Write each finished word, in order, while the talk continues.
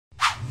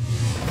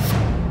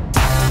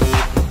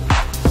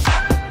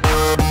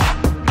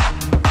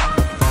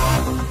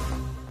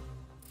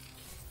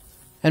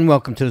And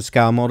welcome to the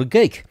Scale Model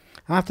Geek.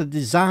 After the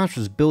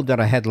disastrous build that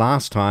I had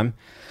last time,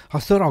 I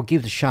thought I'll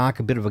give the shark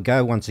a bit of a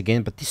go once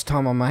again, but this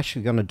time I'm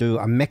actually going to do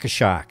a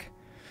Mecha-Shark.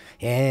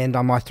 And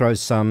I might throw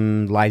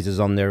some lasers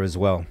on there as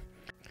well.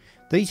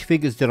 These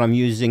figures that I'm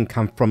using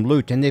come from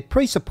Loot and they're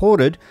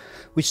pre-supported,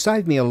 which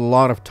saved me a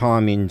lot of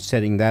time in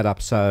setting that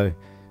up, so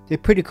they're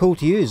pretty cool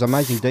to use.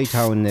 Amazing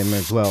detail in them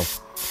as well.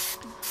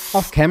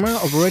 Off camera,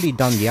 I've already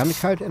done the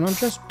undercoat and I'm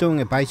just doing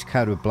a base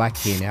coat of black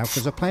here now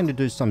because I plan to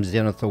do some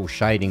zenithal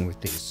shading with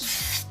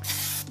this.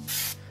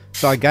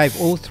 So I gave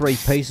all three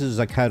pieces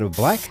a coat of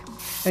black,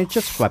 and it's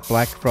just flat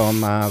black from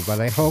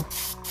Vallejo.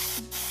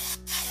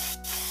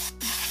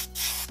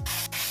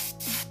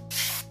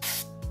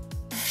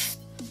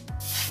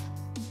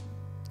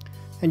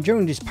 And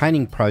during this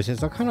painting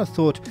process I kind of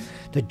thought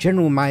the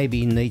general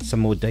maybe needs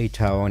some more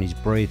detail on his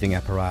breathing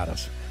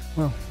apparatus.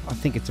 Well, I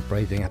think it's a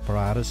breathing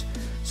apparatus.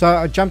 So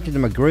I jumped into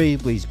my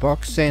Greaves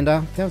box and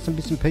found some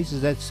bits and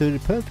pieces that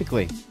suited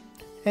perfectly.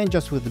 And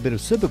just with a bit of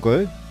super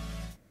glue,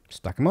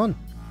 stuck them on.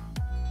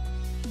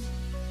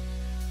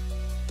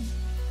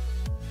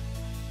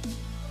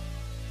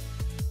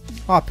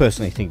 I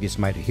personally think this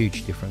made a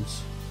huge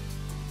difference.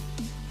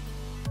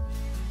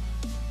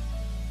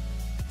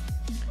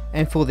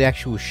 And for the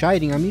actual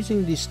shading, I'm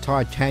using this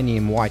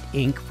titanium white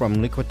ink from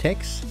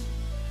Liquitex.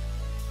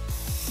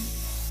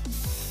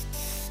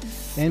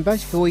 And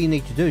basically all you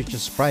need to do is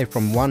just spray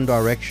from one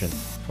direction,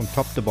 from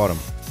top to bottom.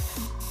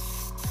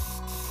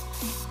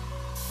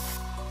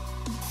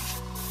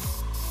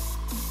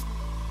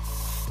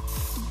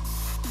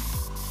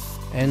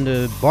 And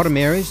the bottom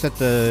areas that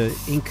the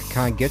ink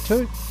can't get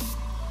to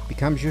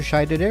becomes your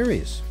shaded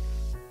areas.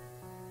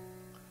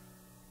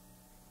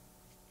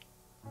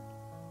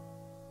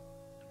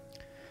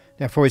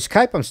 Now for his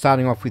cape I'm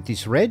starting off with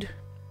this red.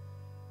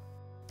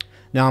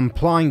 Now I'm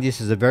applying this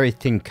as a very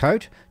thin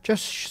coat,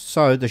 just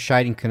so the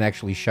shading can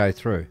actually show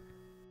through.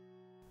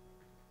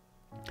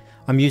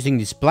 I'm using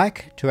this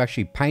black to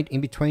actually paint in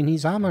between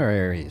his armor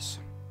areas.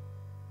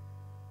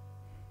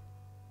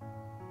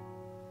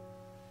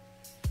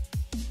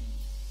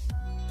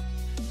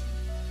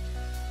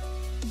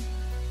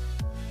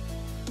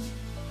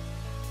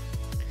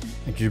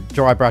 And to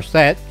dry brush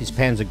that, this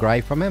pan's a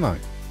grey from Ammo.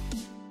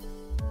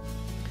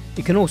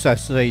 You can also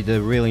see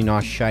the really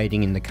nice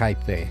shading in the cape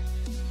there.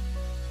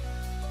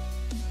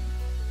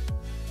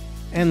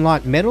 And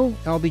light metal,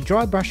 I'll be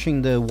dry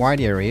brushing the white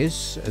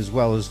areas as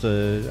well as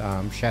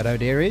the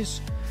shadowed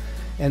areas.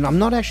 And I'm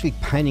not actually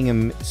painting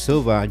them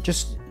silver,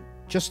 just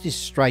this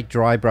straight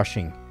dry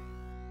brushing.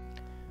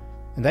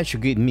 And that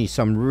should give me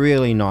some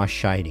really nice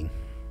shading,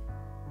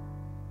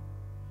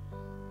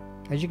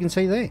 as you can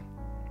see there.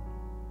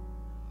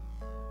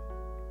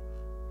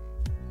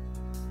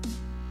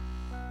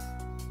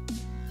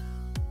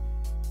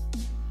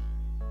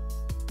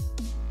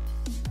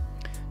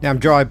 Now I'm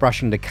dry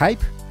brushing the cape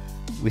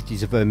with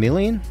this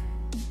vermilion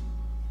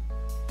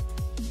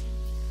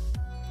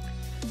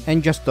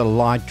and just a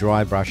light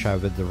dry brush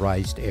over the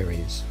raised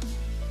areas.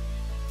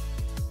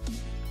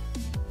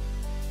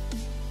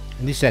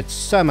 And this adds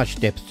so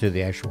much depth to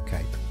the actual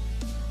cape.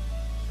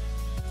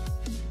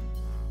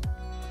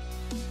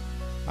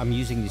 I'm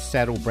using this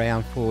saddle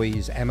brown for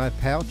his ammo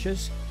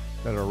pouches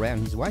that are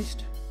around his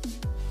waist.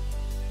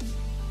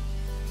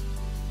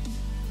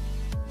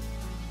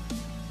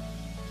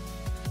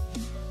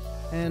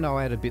 And I'll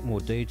add a bit more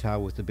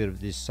detail with a bit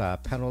of this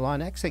panel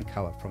line accent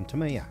colour from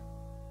Tamiya.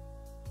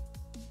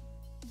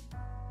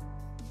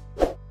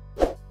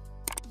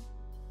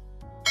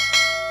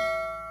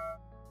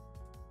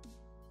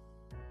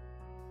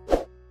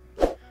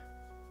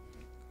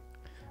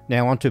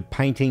 Now onto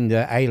painting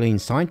the alien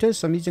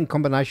scientist. I'm using a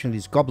combination of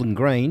this goblin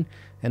green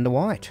and the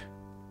white.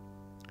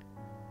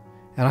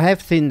 And I have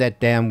thinned that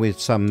down with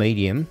some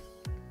medium.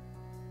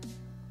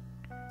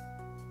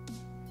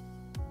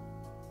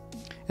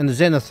 And the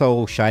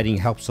zenithal shading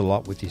helps a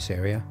lot with this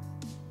area.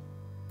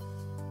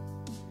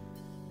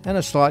 And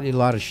a slightly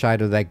lighter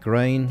shade of that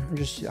green. I'm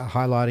just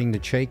highlighting the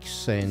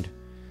cheeks and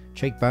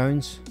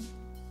cheekbones.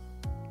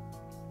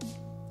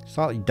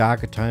 Slightly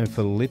darker tone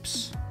for the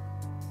lips.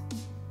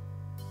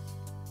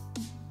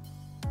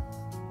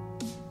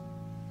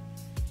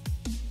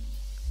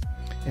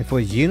 And for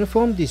his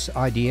uniform, this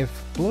IDF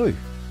blue.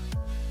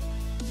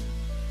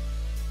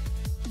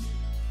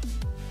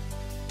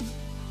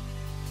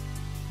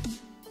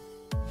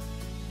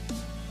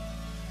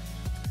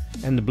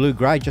 And the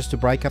blue-grey just to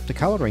break up the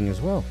colouring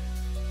as well.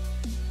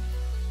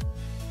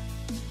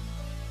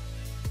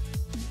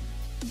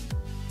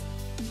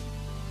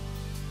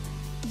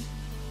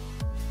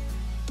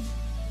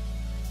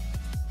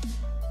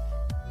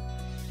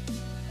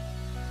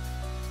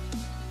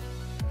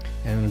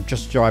 And I'm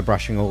just dry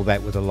brushing all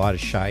that with a lighter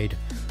shade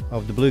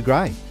of the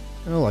blue-grey.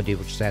 And all I did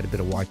was just add a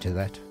bit of white to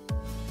that.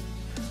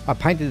 I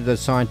painted the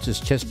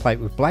scientist's chest plate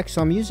with black,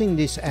 so I'm using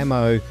this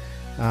Ammo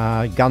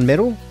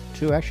gunmetal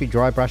to actually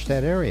dry brush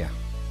that area.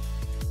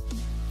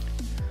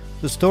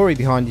 The story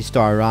behind this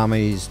diorama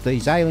is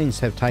these aliens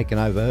have taken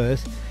over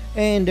Earth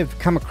and have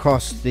come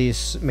across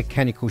this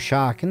mechanical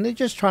shark, and they're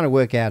just trying to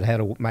work out how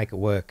to make it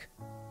work.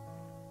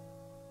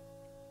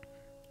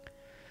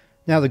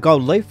 Now the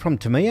gold leaf from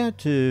Tamiya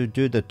to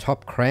do the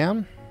top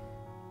crown.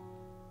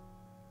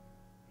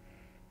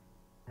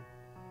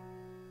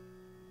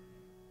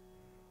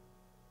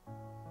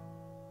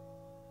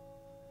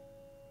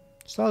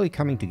 Slowly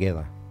coming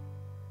together.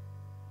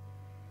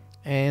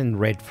 And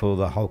red for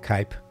the whole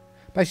cape.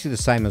 Basically the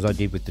same as I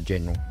did with the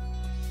general.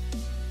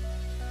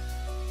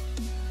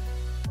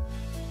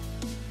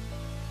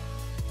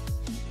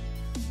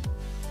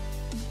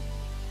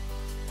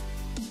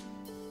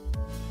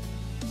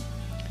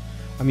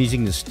 I'm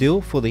using the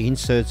steel for the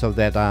inserts of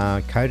that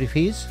coat of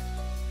his.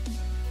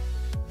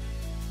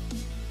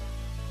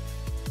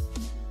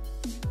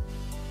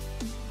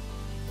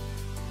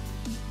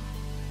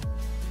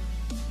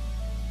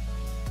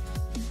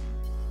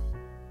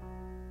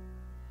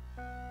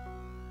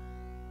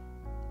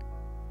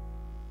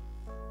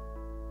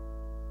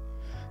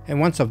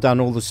 And once I've done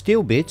all the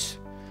steel bits,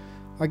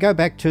 I go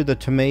back to the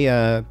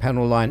Tamiya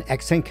panel line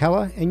accent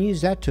color and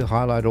use that to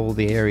highlight all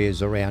the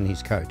areas around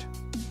his coat.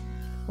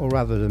 Or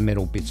rather the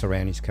metal bits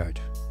around his coat.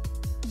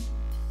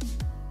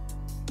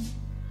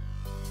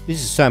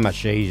 This is so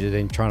much easier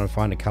than trying to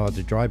find a colour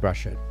to dry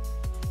brush it.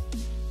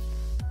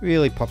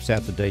 Really pops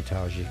out the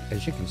details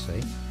as you can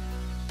see.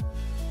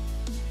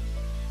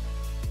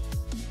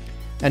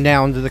 And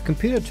now onto the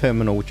computer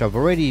terminal, which I've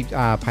already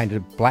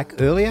painted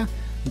black earlier.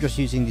 I'm just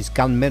using this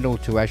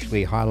gunmetal to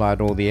actually highlight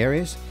all the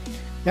areas.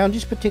 Now in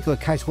this particular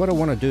case, what I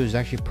want to do is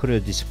actually put a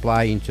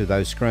display into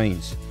those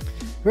screens.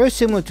 Very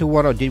similar to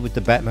what I did with the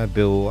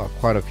Batmobile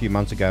quite a few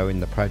months ago in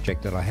the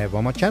project that I have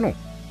on my channel.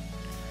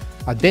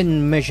 I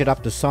then measured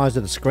up the size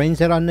of the screens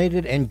that I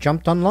needed and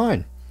jumped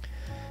online.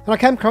 And I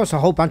came across a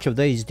whole bunch of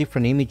these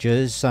different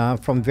images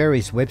from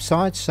various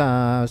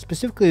websites,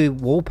 specifically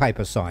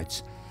wallpaper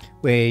sites,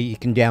 where you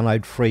can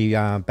download free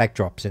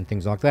backdrops and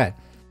things like that.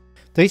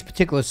 These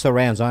particular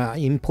surrounds I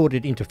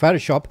imported into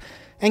Photoshop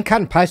and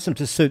cut and paste them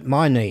to suit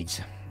my needs.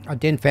 I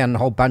then found a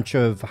whole bunch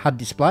of HUD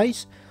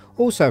displays,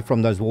 also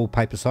from those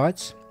wallpaper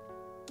sites,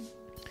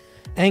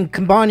 and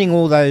combining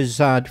all those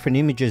different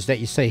images that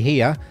you see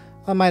here,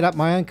 I made up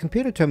my own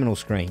computer terminal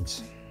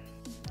screens.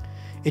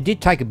 It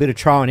did take a bit of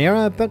trial and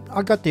error, but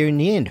I got there in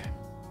the end.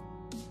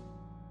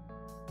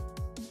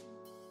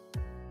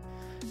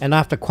 And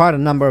after quite a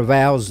number of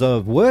hours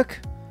of work,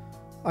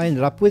 I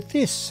ended up with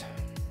this.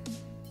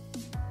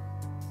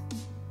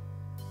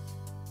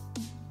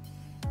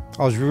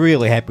 I was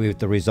really happy with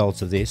the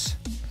results of this.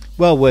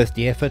 Well worth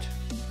the effort.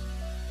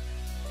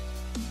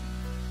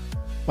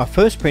 My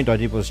first print I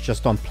did was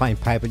just on plain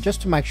paper,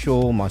 just to make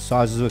sure my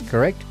sizes were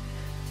correct,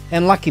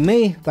 and lucky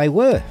me, they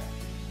were.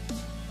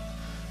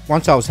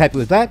 Once I was happy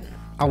with that,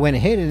 I went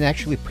ahead and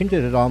actually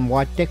printed it on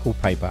white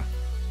decal paper.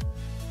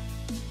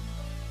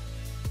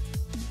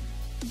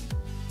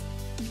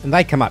 And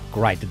they come up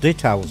great. The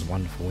detail was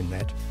wonderful in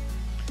that.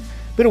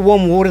 Bit of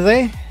warm water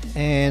there,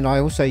 and I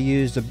also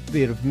used a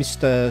bit of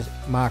Mr.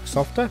 Mark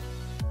Softer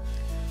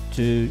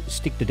to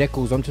stick the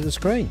decals onto the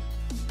screen.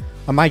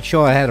 I made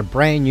sure I had a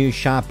brand new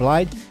sharp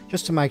blade,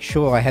 just to make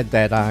sure I had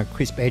that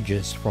crisp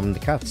edges from the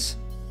cuts.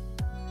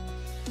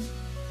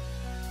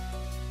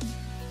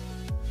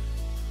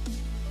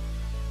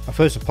 I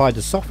first applied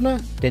the softener,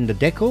 then the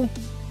decal,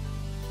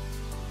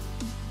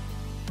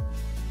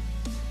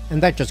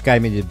 and that just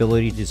gave me the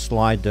ability to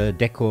slide the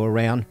decal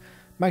around,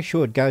 make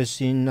sure it goes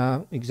in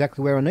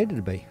exactly where I need it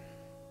to be.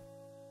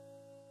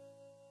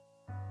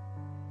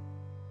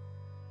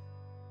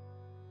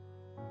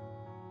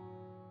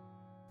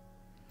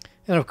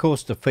 And of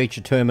course the feature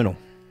terminal.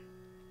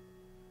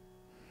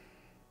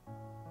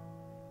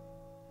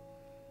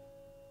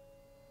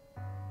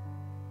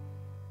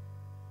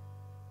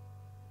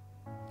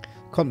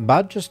 Cotton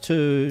bud just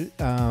to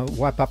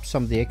wipe up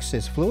some of the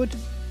excess fluid.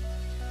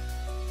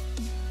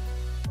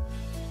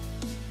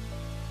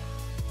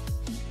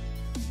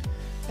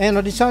 And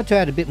I decided to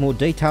add a bit more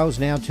details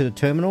now to the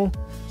terminal.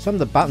 Some of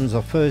the buttons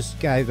I first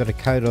gave it a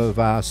coat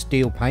of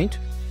steel paint.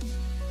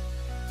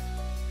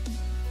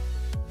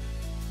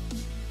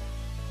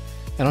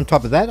 And on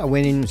top of that I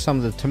went in with some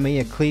of the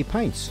Tamiya clear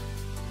paints.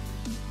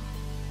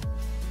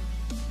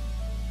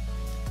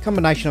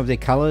 Combination of their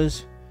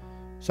colours,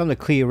 some of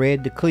the clear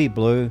red, the clear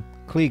blue,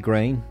 clear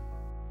green.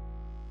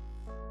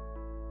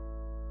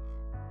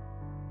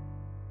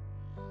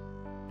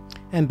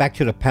 And back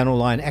to the panel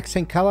line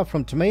accent colour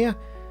from Tamiya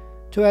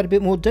to add a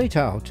bit more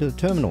detail to the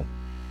terminal.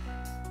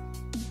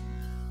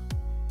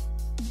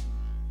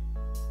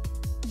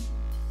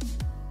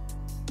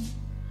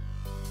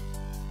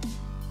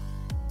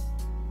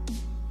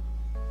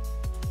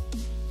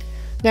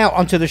 Now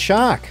onto the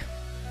shark.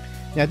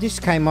 Now this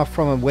came off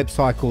from a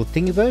website called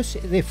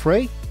Thingiverse. They're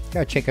free,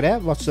 go check it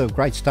out, lots of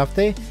great stuff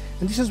there.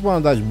 And this is one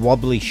of those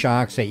wobbly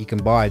sharks that you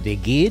can buy. They're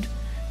geared,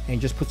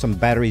 and just put some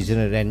batteries in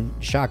it and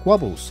shark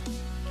wobbles.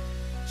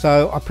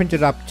 So I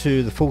printed up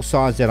to the full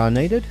size that I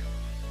needed,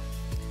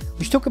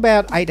 which took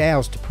about 8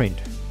 hours to print.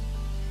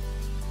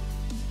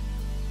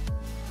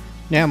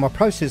 Now my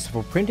process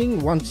for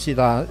printing, once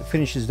it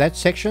finishes that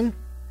section,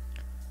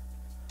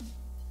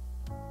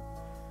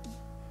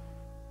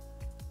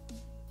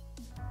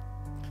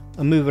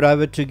 I move it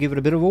over to give it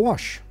a bit of a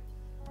wash.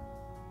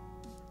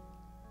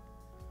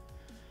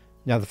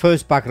 Now the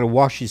first bucket of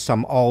wash is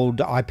some old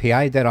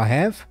IPA that I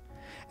have,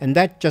 and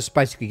that just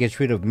basically gets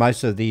rid of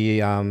most of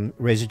the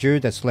residue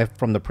that's left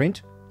from the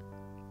print.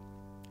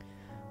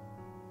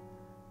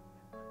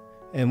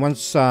 And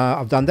once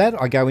I've done that,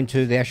 I go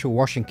into the actual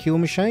wash and cure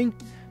machine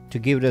to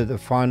give it the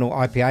final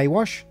IPA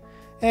wash,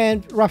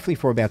 and roughly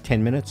for about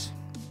 10 minutes.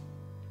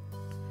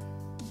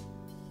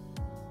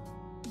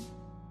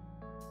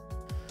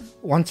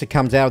 Once it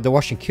comes out of the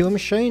wash and cure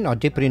machine, I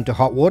dip it into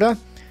hot water,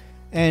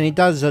 and it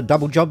does a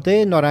double job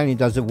there. Not only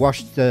does it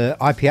wash the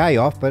IPA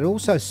off, but it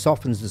also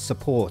softens the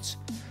supports,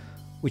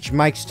 which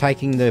makes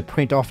taking the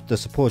print off the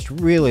supports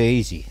really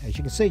easy. As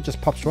you can see, it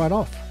just pops right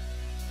off.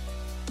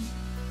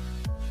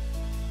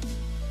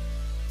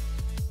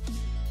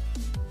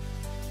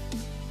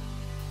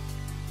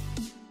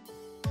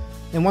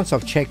 And once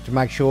I've checked to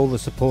make sure all the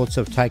supports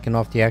have taken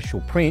off the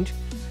actual print,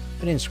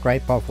 I then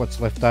scrape off what's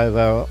left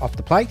over off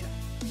the plate.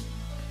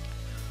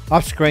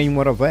 Off screen,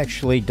 what I've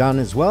actually done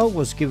as well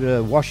was give it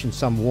a wash in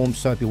some warm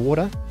soapy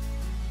water.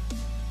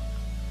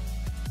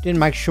 Then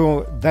make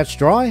sure that's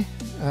dry,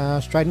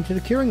 straight into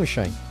the curing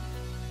machine.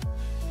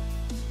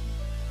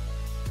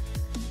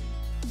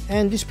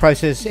 And this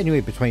process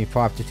anywhere between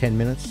 5 to 10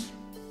 minutes.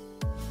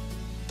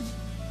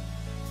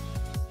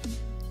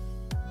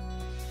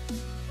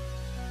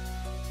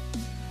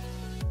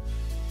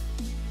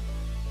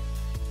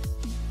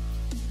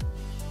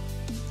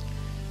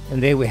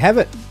 And there we have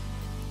it.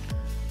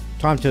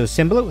 Time to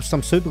assemble it with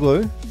some super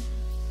glue,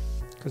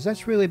 because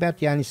that's really about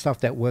the only stuff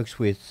that works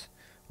with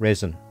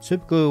resin.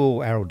 Super glue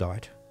or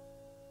araldite.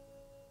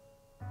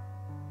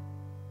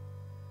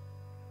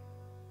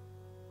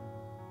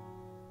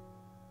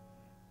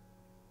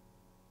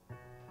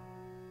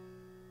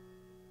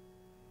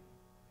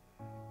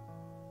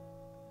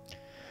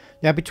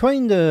 Now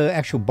between the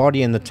actual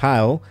body and the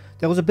tail,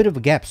 there was a bit of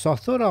a gap, so I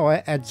thought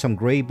I'd add some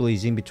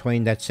greeblies in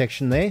between that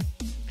section there.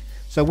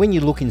 So when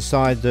you look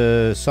inside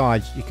the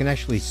sides, you can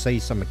actually see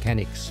some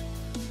mechanics.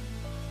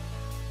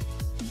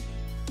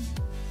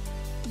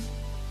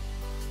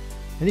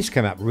 And this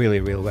came out really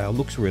well,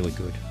 looks really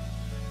good.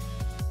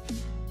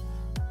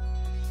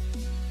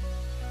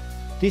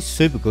 This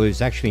super glue is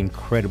actually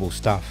incredible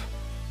stuff.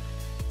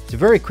 It's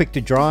very quick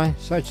to dry,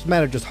 so it's a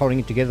matter of just holding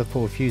it together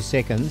for a few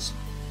seconds,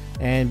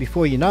 and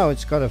before you know,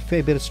 it's got a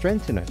fair bit of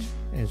strength in it,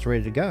 and it's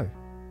ready to go.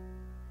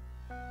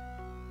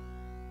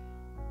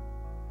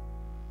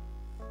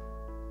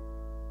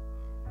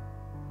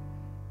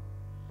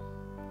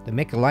 The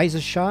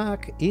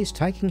Mech-Laser-Shark is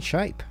taking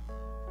shape.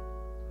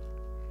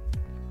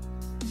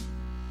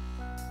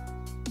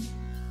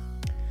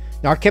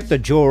 Now I kept the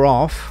jaw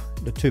off,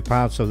 the two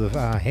parts of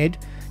the head,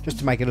 just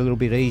to make it a little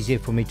bit easier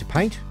for me to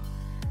paint,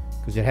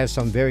 because it has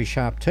some very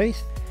sharp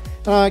teeth.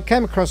 I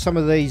came across some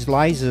of these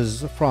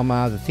lasers from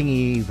the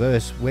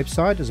Thingiverse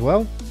website as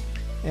well,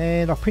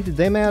 and I printed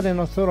them out and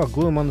I thought I'd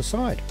glue them on the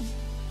side.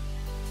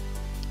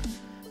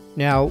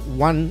 Now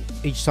one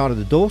each side of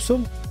the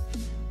dorsal.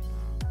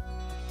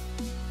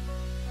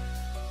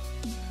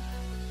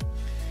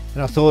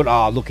 And I thought,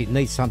 oh look, it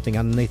needs something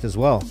underneath as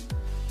well.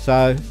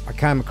 So I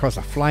came across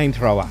a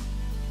flamethrower.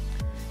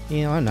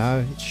 Yeah, I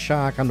know, it's a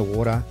shark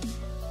underwater,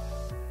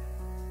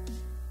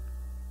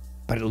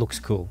 but it looks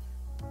cool.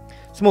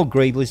 Some more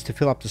greeblies to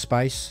fill up the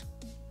space.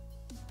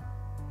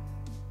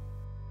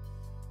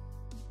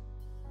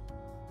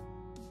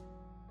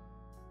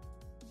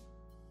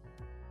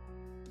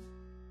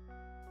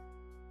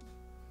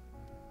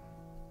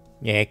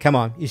 Yeah, come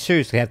on, you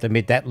seriously have to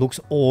admit that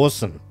looks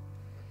awesome.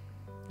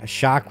 A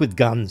shark with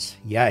guns,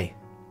 yay.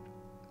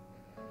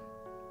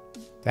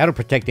 That'll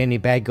protect any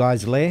bad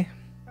guy's lair.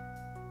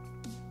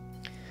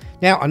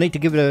 Now I need to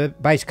give it a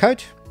base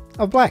coat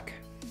of black,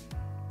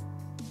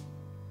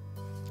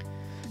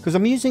 because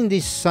I'm using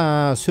this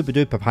super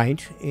duper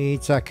paint.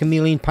 It's a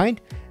chameleon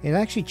paint. It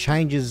actually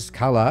changes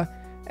colour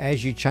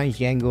as you change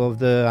the angle of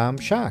the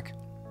shark.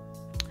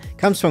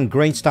 Comes from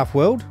Green Stuff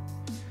World,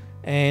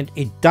 and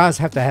it does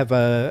have to have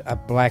a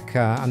black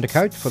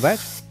undercoat for that.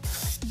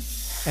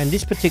 And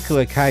this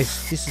particular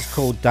case, this is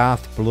called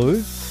Darth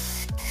Blue,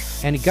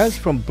 and it goes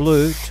from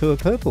blue to a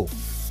purple.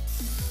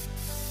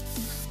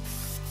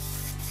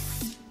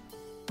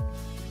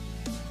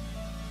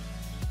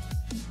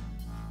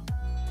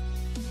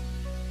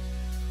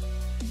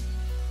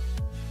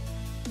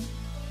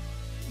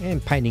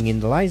 And painting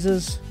in the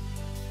lasers,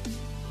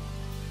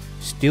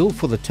 still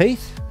for the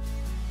teeth.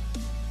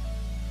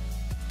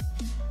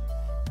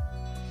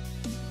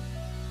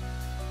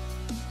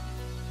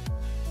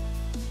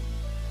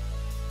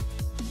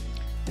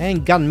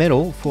 And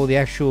gunmetal for the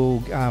actual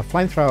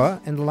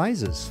flamethrower and the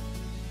lasers.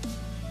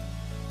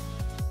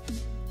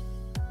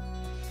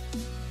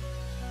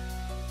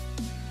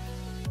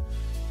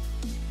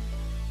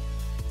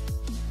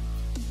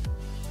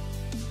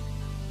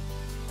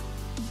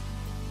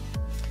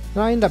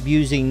 And I end up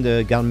using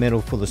the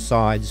gunmetal for the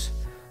sides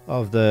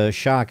of the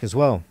shark as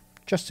well,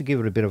 just to give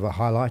it a bit of a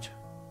highlight.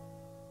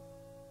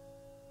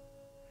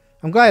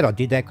 I'm glad I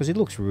did that because it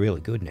looks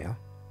really good now.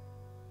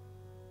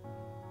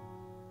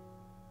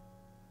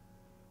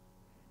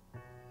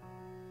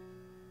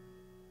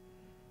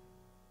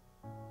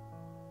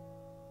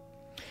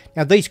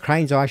 Now these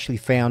cranes I actually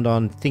found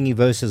on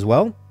Thingiverse as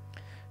well.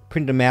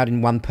 Printed them out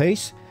in one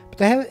piece, but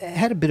they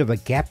had a bit of a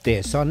gap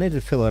there, so I needed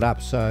to fill it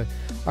up. So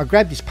I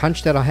grabbed this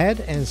punch that I had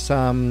and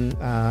some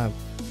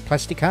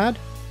plastic card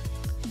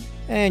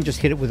and just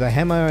hit it with a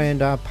hammer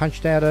and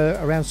punched out a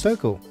round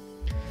circle.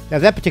 Now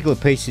that particular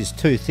piece is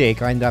too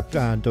thick. I ended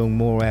up doing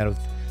more out of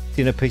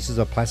thinner pieces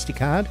of plastic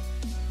card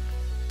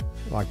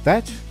like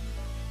that.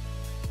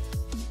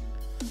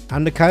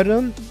 Undercoated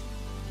them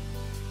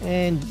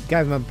and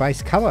gave them a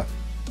base colour.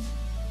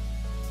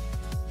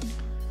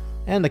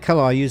 And the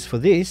colour I used for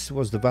this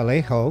was the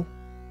Vallejo,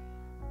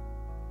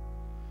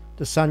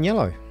 the Sun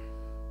Yellow.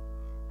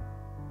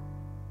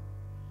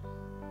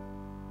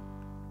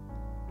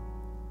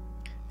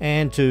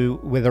 And to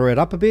weather it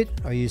up a bit,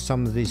 I used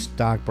some of this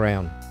dark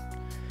brown.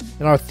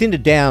 And I thinned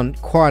it down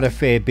quite a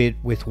fair bit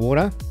with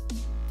water,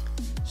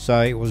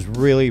 so it was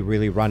really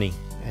runny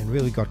and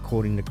really got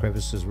caught in the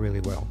crevices really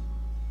well.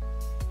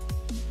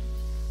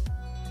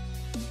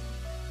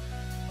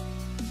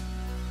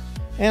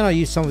 And I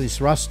used some of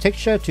this rust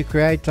texture to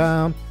create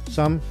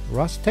some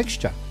rust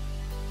texture.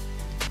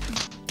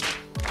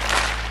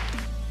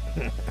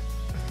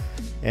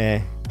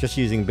 Yeah, just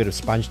using a bit of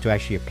sponge to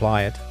actually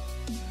apply it.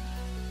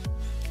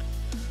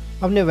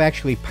 I've never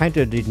actually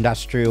painted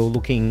industrial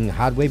looking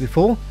hardware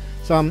before,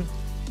 so I'm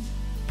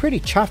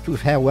pretty chuffed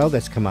with how well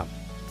that's come up.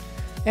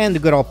 And the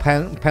good old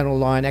panel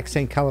line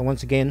accent colour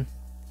once again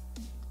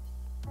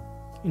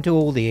into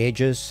all the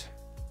edges.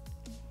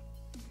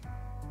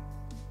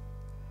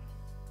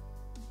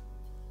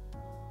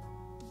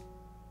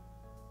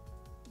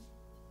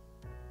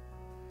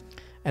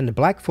 And the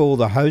black for all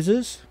the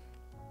hoses.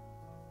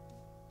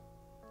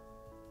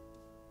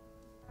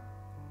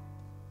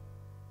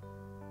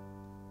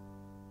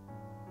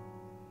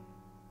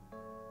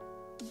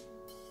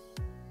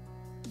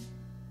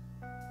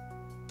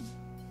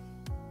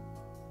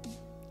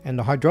 And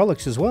the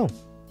hydraulics as well.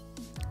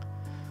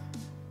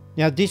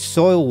 Now this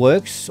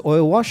Soilworks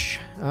oil wash,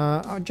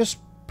 I just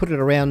put it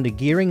around the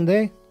gearing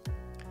there.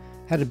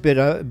 Had a bit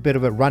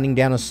of it running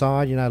down the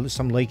side, you know,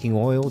 some leaking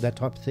oil, that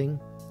type of thing.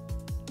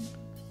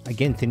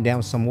 Again, thin down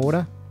with some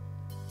water.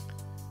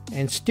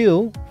 And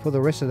still for the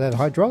rest of that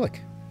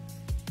hydraulic.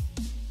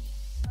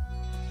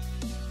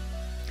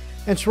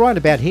 And it's right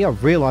about here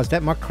I've realised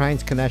that my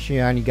cranes can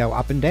actually only go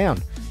up and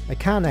down. They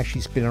can't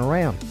actually spin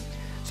around.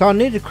 So I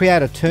need to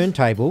create a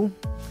turntable.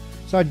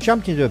 So I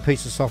jumped into a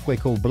piece of software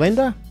called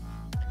Blender,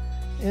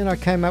 and I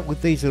came up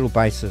with these little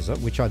bases,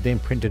 which I then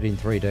printed in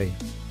 3D.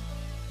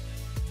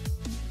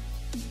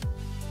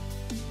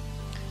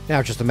 Now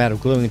it's just a matter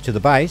of gluing it to the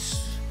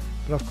base,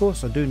 but of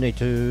course I do need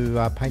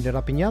to paint it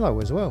up in yellow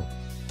as well.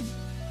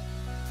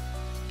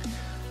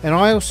 And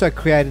I also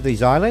created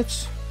these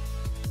eyelets,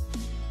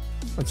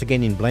 once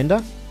again in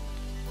Blender,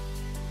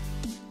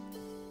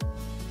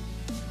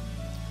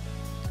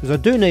 because I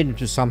do need them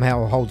to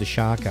somehow hold the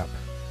shark up.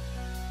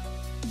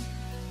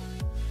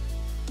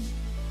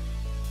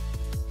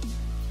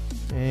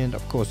 And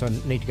of course I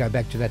need to go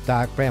back to that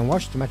dark brown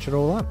wash to match it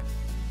all up.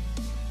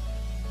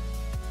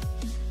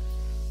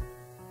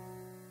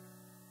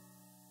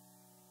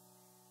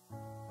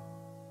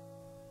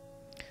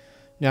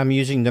 Now I'm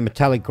using the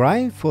metallic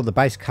grey for the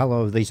base colour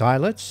of these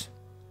eyelets.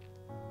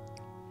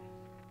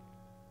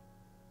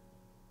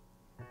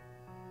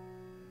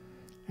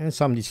 And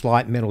some of this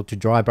light metal to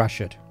dry brush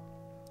it.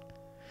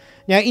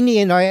 Now in the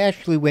end I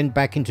actually went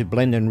back into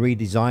Blender and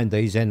redesigned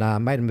these and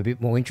made them a bit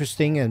more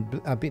interesting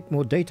and a bit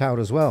more detailed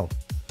as well.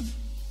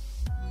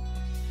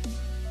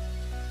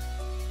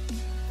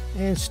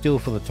 And still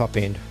for the top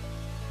end.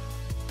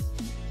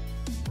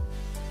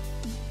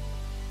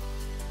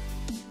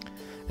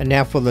 And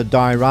now for the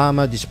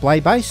Diorama display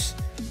base,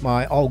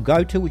 my old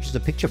go-to, which is a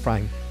picture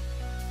frame.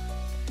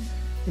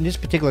 In this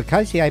particular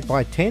case, the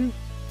 8x10.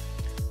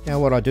 Now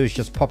what I do is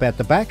just pop out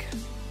the back.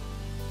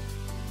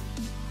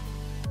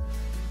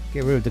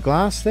 Get rid of the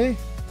glass there.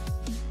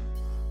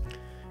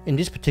 In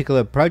this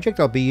particular project,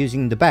 I'll be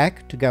using the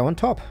back to go on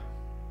top.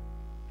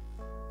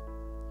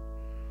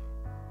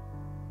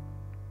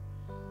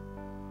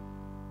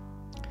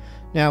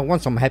 Now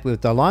once I'm happy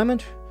with the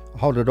alignment, I'll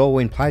hold it all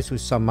in place with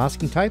some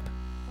masking tape.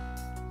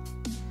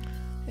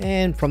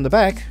 And from the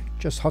back,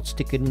 just hot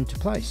stick it into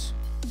place.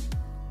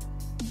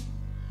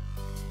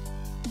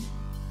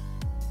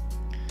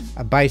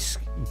 A base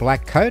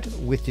black coat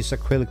with this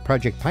acrylic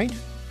project paint,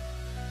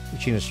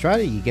 which in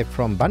Australia you get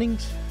from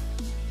Bunnings.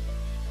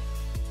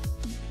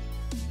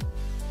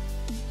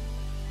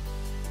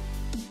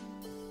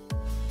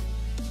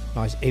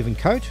 Nice even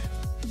coat.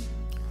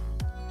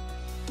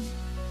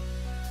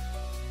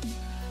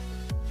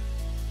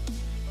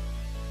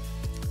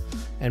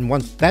 And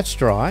once that's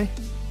dry,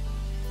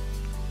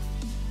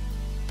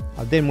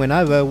 I then went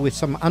over with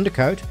some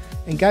undercoat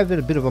and gave it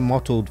a bit of a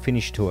mottled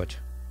finish to it.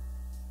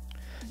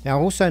 Now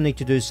I also need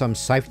to do some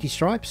safety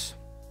stripes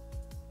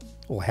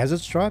or hazard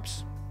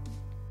stripes.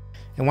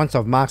 And once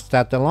I've marked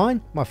out the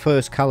line, my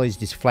first colour is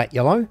this flat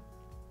yellow.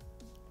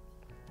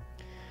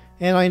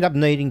 And I end up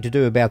needing to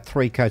do about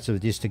 3 coats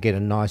of this to get a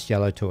nice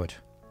yellow to it.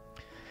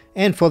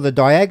 And for the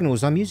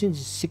diagonals, I'm using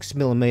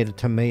 6mm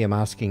Tamiya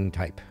masking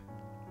tape.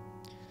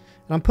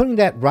 And I'm putting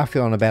that roughly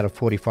on about a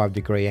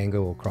 45-degree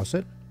angle across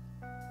it.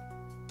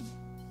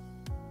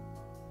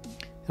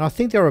 And I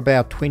think they're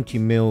about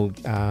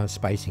 20mm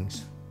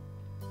spacings.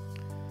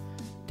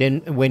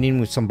 Then went in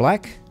with some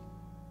black.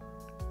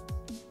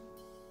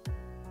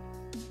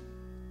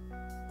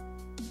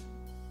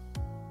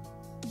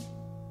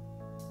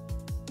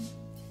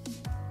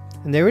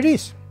 And there it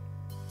is.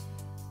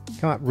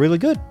 Come up really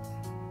good.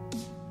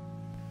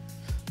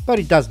 But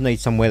it does need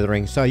some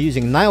weathering, so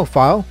using a nail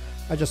file,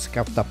 I just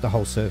scuffed up the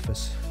whole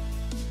surface.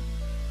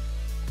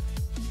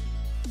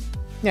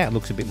 Now it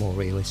looks a bit more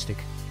realistic.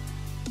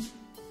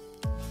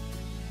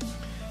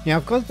 Now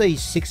I've got these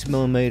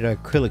 6mm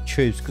acrylic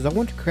tubes because I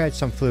want to create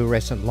some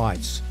fluorescent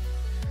lights.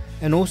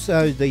 And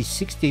also these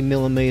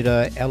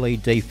 60mm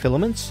LED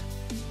filaments.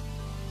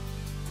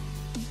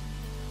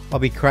 I'll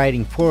be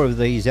creating 4 of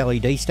these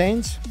LED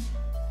stands.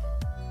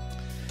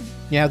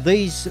 Now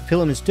these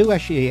filaments do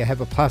actually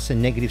have a plus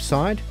and negative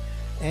side,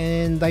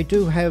 and they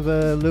do have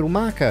a little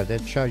marker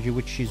that shows you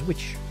which is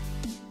which.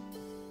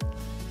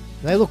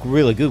 They look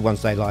really good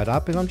once they light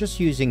up, and I'm just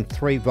using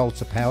 3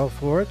 volts of power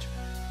for it.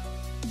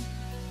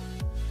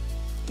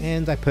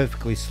 And they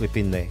perfectly slip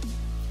in there.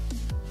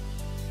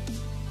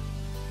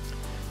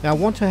 Now I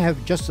want to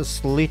have just a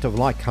slit of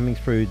light coming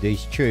through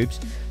these tubes,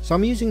 so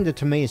I'm using the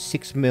Tamiya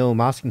 6mm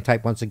masking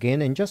tape once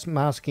again and just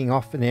masking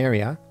off an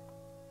area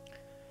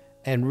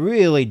and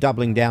really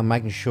doubling down,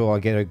 making sure I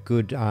get a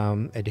good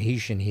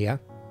adhesion here.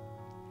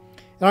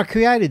 And I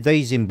created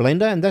these in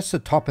Blender, and that's the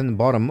top and the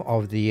bottom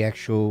of the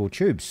actual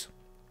tubes.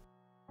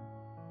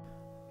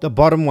 The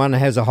bottom one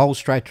has a hole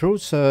straight through,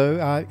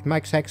 so it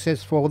makes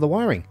access for all the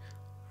wiring.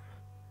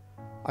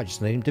 I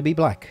just need them to be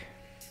black.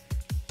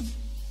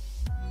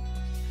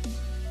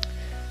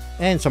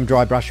 And some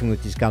dry brushing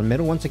with this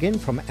gunmetal once again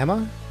from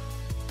Ammo.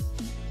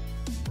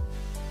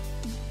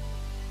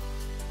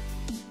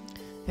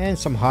 And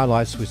some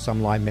highlights with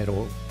some light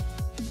metal.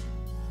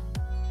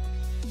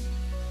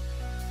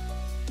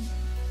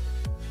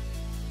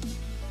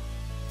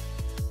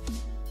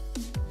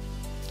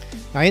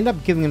 I end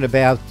up giving it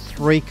about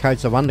 3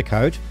 coats of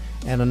undercoat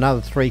and another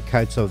 3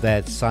 coats of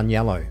that sun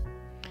yellow.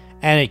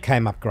 And it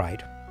came up great.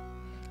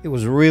 It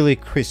was really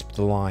crisp,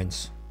 the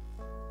lines.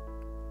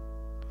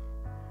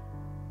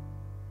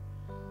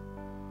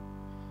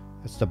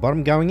 That's the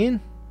bottom going in.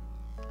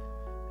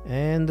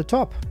 And the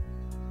top.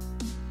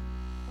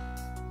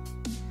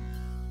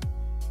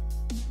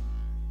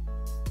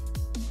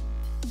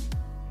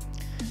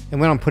 And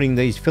when I'm putting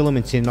these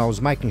filaments in, I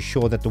was making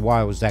sure that the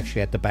wire was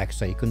actually at the back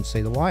so you couldn't see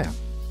the wire.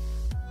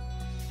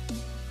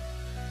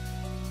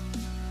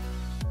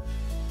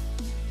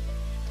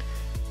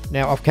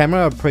 Now off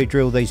camera I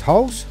pre-drilled these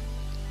holes,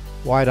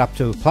 wired up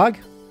to a plug,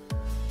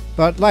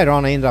 but later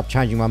on I ended up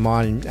changing my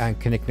mind and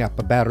connecting up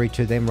a battery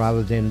to them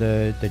rather than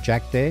the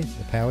jack there,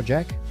 the power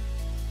jack.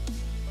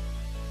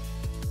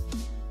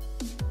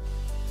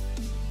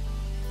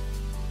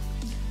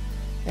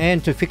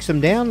 And to fix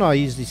them down I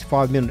use this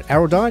 5mm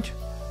Araldite.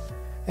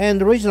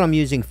 And the reason I'm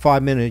using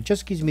 5 minutes, it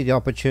just gives me the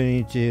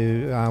opportunity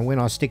to, when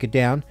I stick it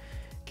down,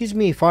 gives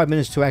me 5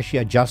 minutes to actually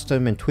adjust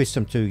them and twist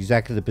them to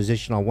exactly the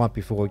position I want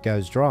before it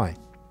goes dry.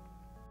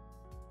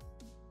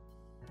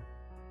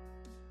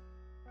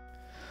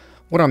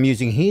 What I'm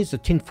using here is the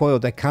tin foil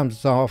that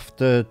comes off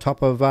the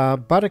top of a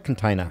butter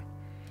container.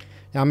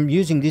 Now I'm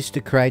using this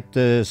to create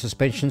the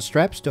suspension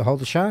straps to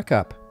hold the shark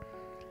up.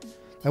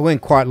 They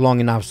weren't quite long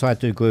enough, so I had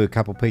to glue a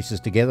couple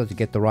pieces together to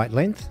get the right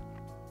length.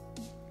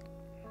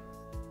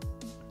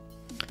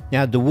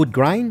 Now the wood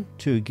grain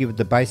to give it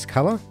the base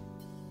colour.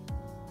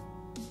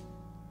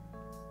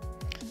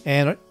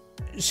 And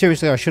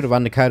seriously, I should have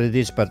undercoated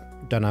this,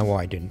 but don't know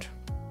why I didn't.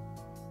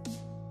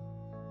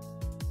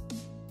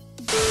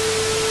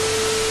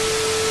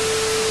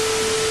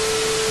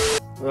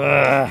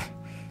 Ugh,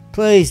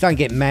 please don't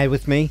get mad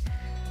with me.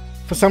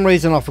 For some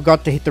reason I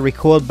forgot to hit the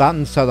record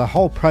button, so the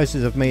whole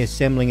process of me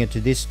assembling it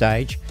to this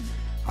stage,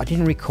 I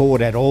didn't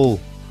record at all.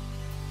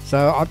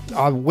 So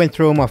I went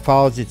through all my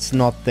files, it's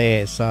not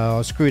there, so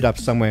I screwed up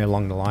somewhere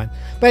along the line.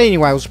 But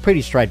anyway, it was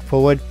pretty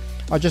straightforward.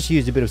 I just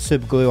used a bit of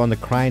super glue on the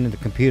crane and the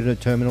computer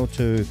terminal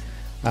to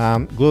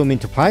glue them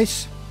into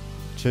place,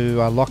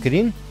 to lock it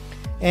in.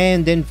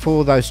 And then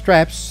for those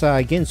straps,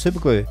 again super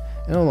glue.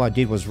 And all I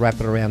did was wrap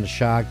it around the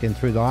shark, then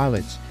through the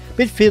eyelets.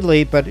 Bit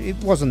fiddly, but it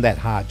wasn't that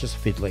hard,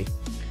 just fiddly.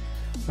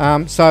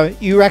 So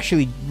you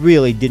actually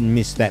really didn't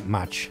miss that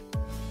much.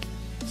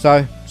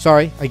 So,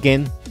 sorry,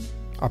 again,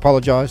 I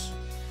apologise.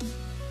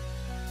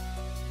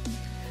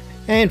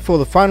 And for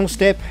the final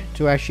step,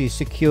 to actually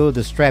secure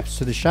the straps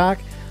to the shark,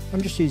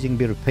 I'm just using a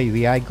bit of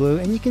PVA glue,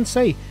 and you can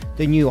see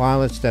the new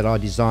eyelets that I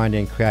designed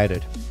and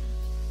created.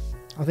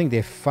 I think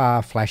they're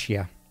far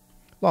flashier.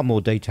 A lot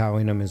more detail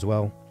in them as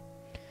well.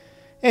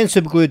 And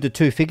super glued the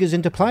 2 figures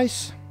into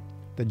place,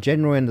 the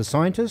general and the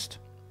scientist.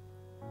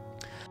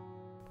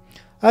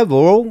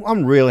 Overall,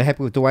 I'm really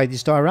happy with the way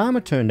this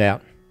diorama turned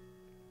out.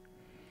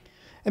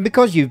 And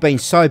because you've been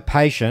so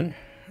patient,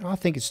 I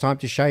think it's time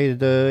to show you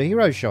the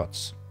hero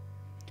shots.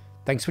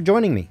 Thanks for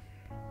joining me.